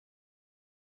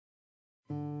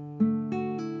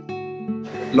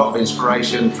a lot of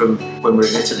inspiration from when we're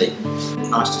in Italy.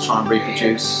 Nice to try and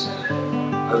reproduce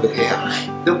over here.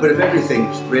 A little bit of everything,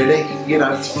 really. You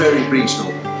know, it's very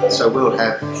regional. So we'll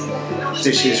have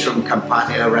dishes from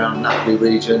Campania around Napoli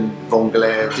region,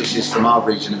 Vongole, dishes from our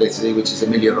region of Italy, which is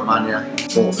Emilia-Romagna,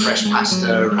 more fresh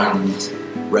pasta and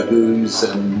ragouts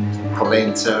and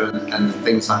polenta and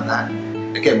things like that.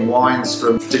 Again, wines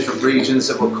from different regions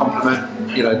that will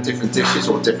complement, you know, different dishes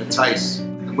or different tastes.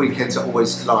 The weekends are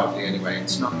always lively anyway.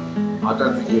 It's not, I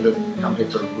don't think you'd have come here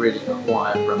for a really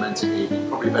quiet, romantic evening.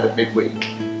 Probably better midweek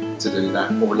to do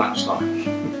that, or lunchtime.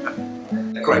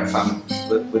 Great fun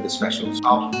with the specials.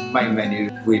 Our main menu,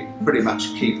 we pretty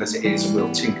much keep as it is, and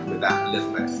we'll tinker with that a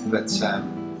little bit. But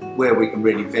where we can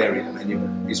really vary the menu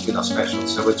is with our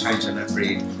specials. So we'll change them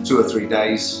every 2 or 3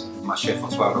 days. My chef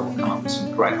Oswaldo will come up with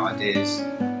some great ideas.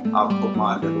 I'll put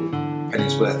my little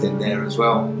penny's worth in there as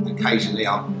well. Occasionally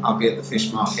I'll be at the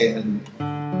fish market and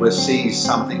we'll see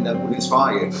something that will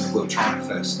inspire you. We'll try it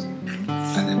first,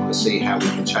 and then we'll see how we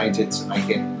can change it to make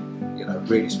it, you know,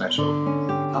 really special.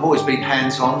 I've always been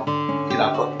hands-on. You know,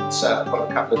 I've got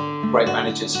a couple of great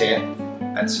managers here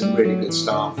and some really good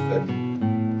staff.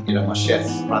 And you know, my chef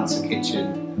runs the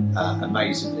kitchen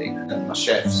amazingly, and my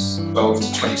chefs 12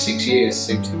 to 26 years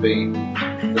seems to be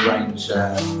the range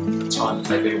of time that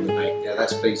they've been with me. Yeah,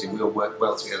 that's pleasing. We all work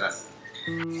well together.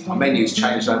 My menu's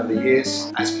changed over the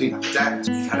years as people adapt.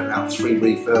 We've had about 3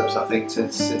 refurbs, I think,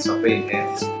 since I've been here.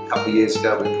 A couple of years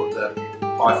ago, we put the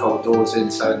bifold doors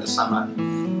in, so in the summer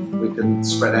we can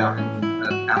spread out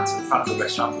out to the front of the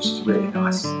restaurant, which is really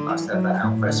nice. Nice to have that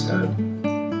al fresco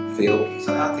feel.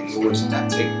 So I think we're always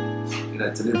adapting. You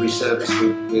know, delivery service,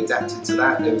 we adapted to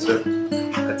that. There was a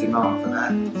demand for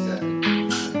that.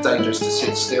 It's dangerous to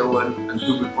sit still, and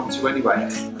who would want to anyway?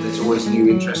 And there's always new,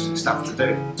 interesting stuff to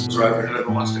do. So whoever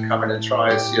wants to come in and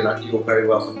try us, you know, you're very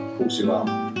welcome. Of course you are.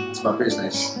 It's my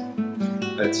business.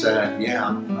 But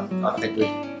yeah, I think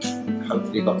we've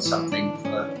hopefully got something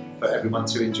for everyone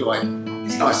to enjoy.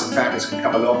 It's nice that families can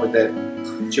come along with their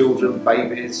children,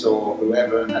 babies, or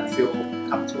whoever, and feel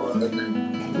comfortable.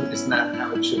 And isn't that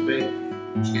how it should be?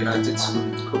 You know, I did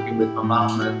some cooking with my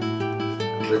mum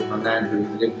and with my nan who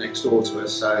lived next door to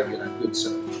us, so you know, good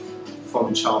sort of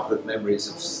fond childhood memories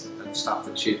of stuff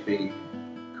that she'd be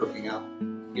cooking up.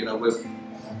 You know, we're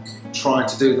trying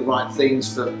to do the right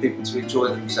things for people to enjoy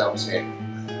themselves here,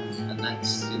 and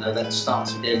that's, you know, that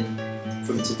starts again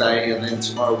from today, and then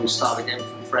tomorrow we start again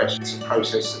from fresh. It's a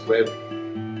process that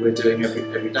we're doing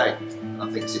every day, and I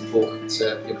think it's important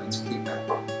to, you know, to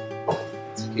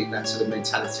keep that sort of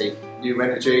mentality, new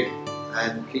energy,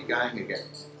 and keep going again.